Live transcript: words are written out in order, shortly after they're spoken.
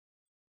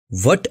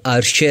What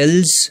are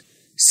shells,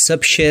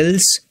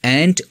 subshells,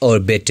 and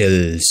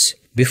orbitals?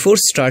 Before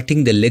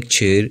starting the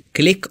lecture,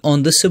 click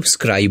on the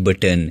subscribe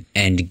button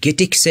and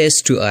get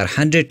access to our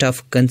 100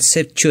 of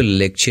conceptual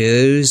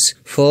lectures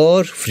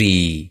for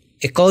free.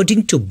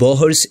 According to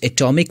Bohr's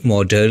atomic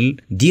model,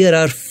 there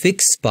are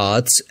fixed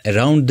paths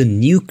around the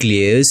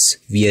nucleus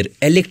where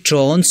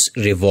electrons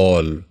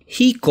revolve.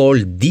 He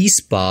called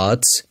these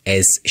paths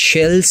as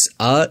shells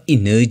or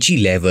energy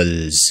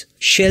levels.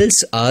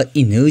 Shells or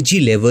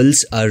energy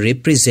levels are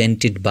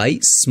represented by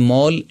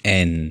small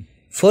n.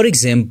 For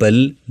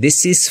example,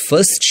 this is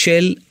first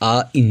shell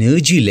or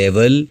energy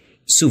level,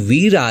 so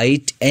we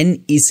write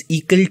n is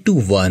equal to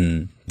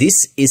 1. This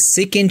is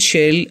second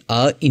shell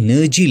or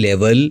energy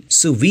level,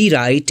 so we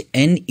write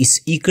n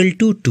is equal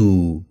to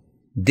 2.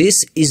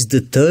 This is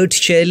the third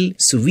shell,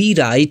 so we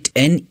write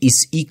n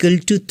is equal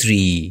to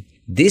 3.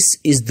 This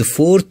is the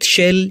fourth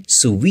shell,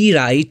 so we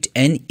write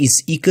n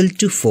is equal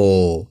to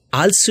 4.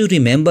 Also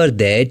remember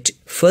that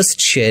first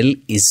shell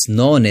is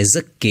known as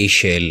a K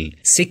shell,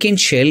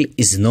 second shell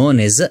is known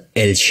as a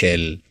L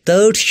shell,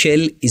 third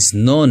shell is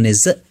known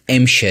as a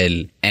M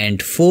shell,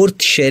 and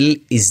fourth shell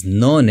is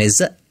known as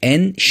a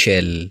N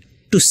shell.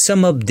 To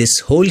sum up this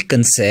whole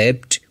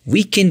concept,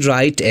 we can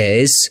write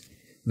as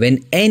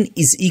when n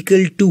is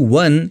equal to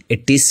 1,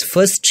 it is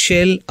first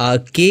shell or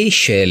K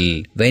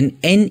shell. When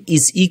n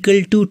is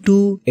equal to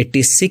 2, it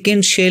is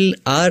second shell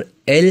or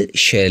L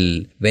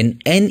shell. When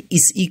n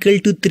is equal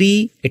to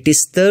 3, it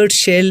is third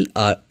shell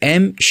or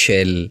M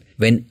shell.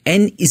 When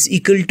n is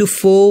equal to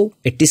 4,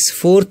 it is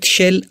fourth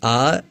shell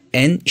or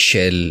N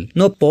shell.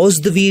 Now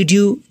pause the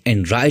video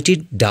and write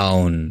it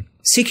down.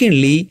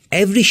 Secondly,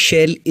 every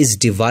shell is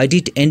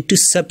divided into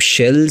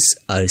subshells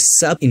or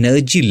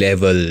sub-energy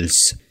levels.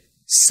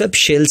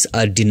 Subshells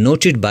are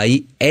denoted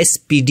by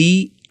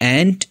SPD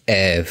and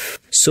F.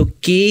 So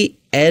K,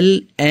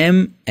 L,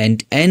 M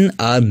and N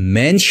are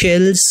main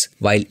shells,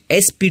 while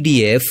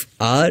SPDF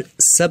are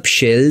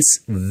subshells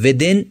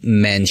within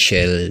main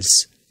shells.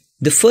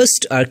 The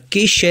first or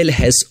K shell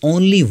has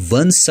only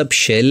one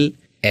subshell,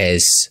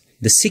 S.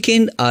 The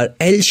second or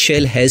L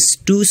shell has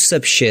two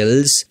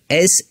subshells,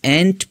 S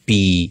and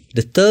P.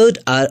 The third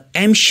or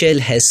M shell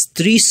has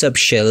three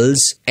subshells,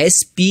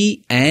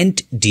 SP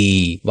and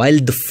D, while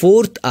the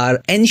fourth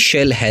or N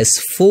shell has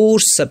four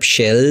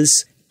subshells,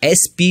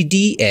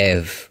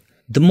 SPDF.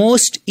 The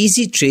most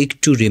easy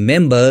trick to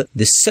remember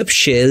the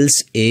subshells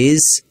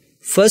is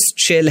first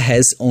shell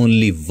has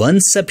only one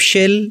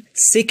subshell,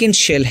 second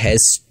shell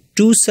has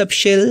two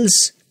subshells,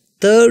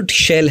 third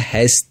shell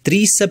has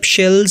three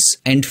subshells,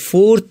 and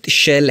fourth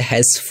shell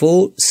has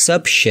four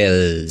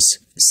subshells.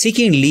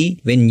 Secondly,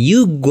 when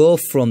you go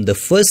from the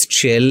first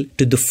shell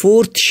to the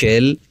fourth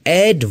shell,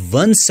 add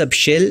one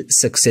subshell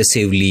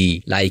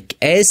successively, like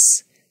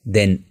S,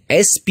 then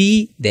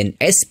SP, then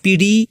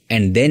SPD,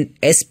 and then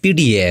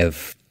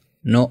SPDF.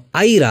 Now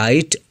I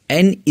write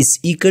n is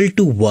equal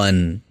to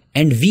 1,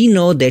 and we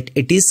know that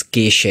it is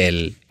K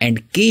shell,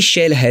 and K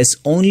shell has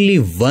only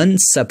one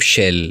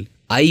subshell,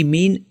 I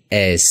mean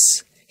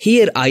S.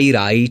 Here I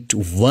write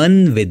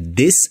 1 with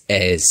this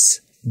S,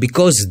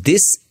 because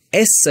this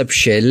S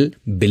subshell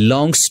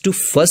belongs to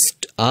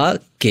first or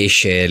K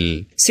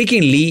shell.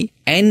 Secondly,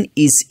 n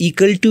is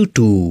equal to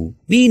 2.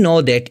 We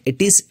know that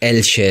it is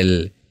L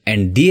shell,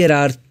 and there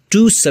are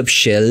two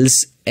subshells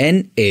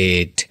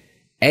N8,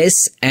 S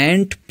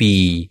and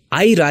P.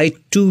 I write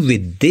 2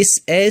 with this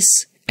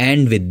S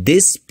and with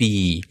this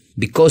P,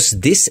 because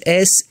this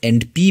S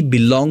and P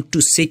belong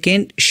to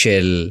second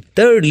shell.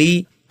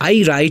 Thirdly,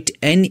 I write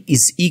n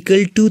is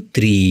equal to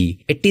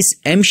 3. It is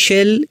M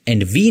shell,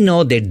 and we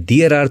know that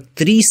there are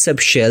three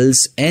subshells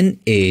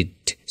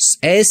N8,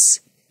 S,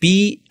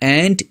 P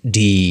and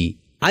D.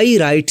 I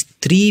write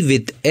 3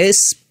 with S,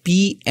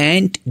 P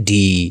and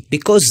D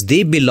because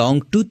they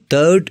belong to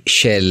third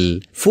shell.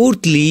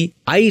 Fourthly,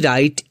 I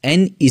write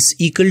n is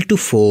equal to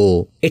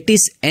 4. It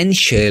is N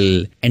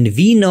shell, and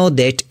we know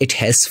that it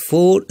has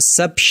 4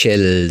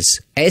 subshells,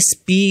 S,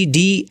 P,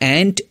 D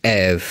and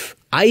F.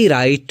 I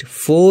write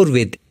 4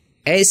 with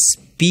S,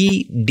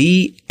 P,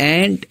 D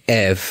and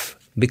F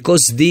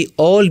because they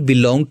all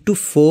belong to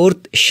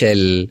fourth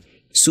shell.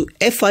 So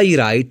if I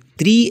write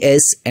 3S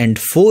and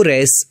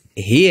 4S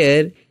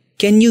here,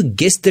 can you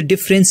guess the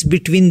difference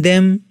between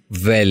them?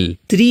 Well,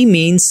 3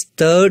 means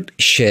third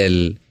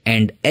shell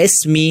and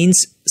S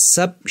means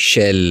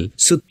subshell.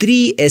 So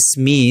 3S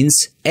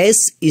means S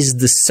is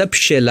the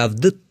subshell of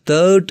the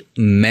third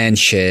main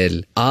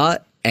shell or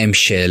M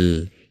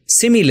shell.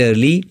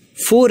 Similarly,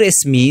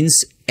 4S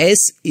means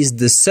S is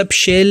the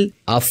subshell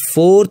of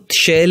fourth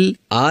shell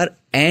or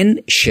N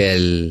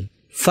shell.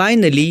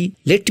 Finally,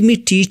 let me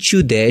teach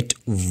you that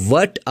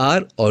what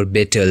are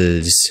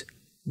orbitals.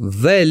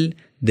 Well,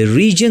 the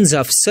regions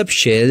of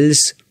subshells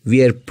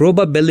where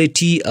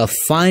probability of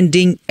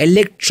finding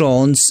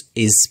electrons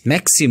is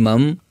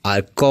maximum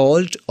are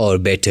called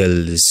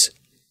orbitals.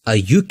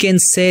 You can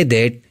say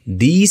that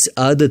these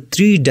are the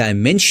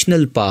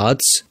three-dimensional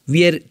paths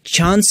where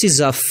chances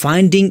of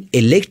finding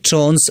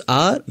electrons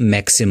are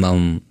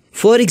maximum.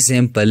 For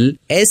example,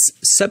 S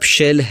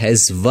subshell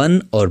has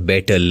 1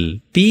 orbital,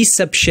 P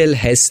subshell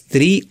has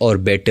 3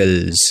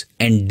 orbitals,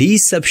 and D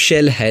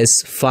subshell has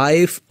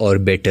 5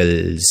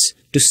 orbitals.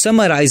 To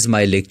summarize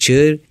my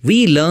lecture,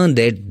 we learned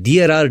that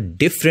there are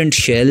different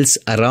shells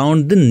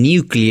around the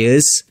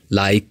nucleus,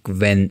 like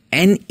when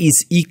n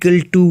is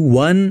equal to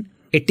 1,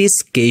 it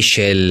is K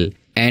shell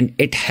and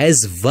it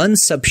has one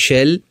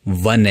subshell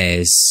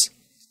 1s.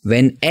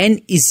 When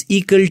n is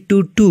equal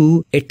to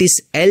 2, it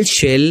is L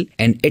shell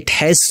and it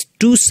has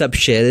two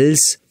subshells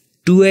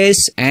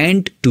 2s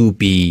and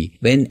 2p.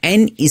 When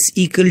n is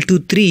equal to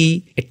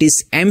 3, it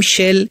is M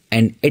shell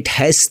and it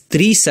has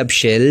three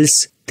subshells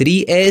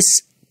 3s,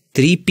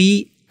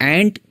 3p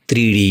and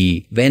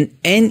 3d. When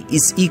n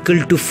is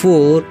equal to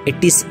 4,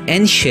 it is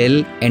N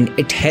shell and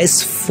it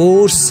has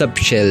four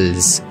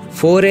subshells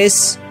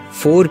 4s,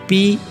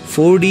 4p,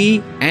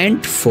 4d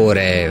and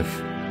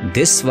 4f.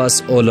 This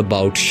was all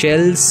about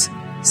shells,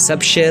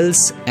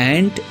 subshells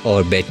and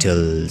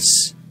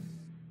orbitals.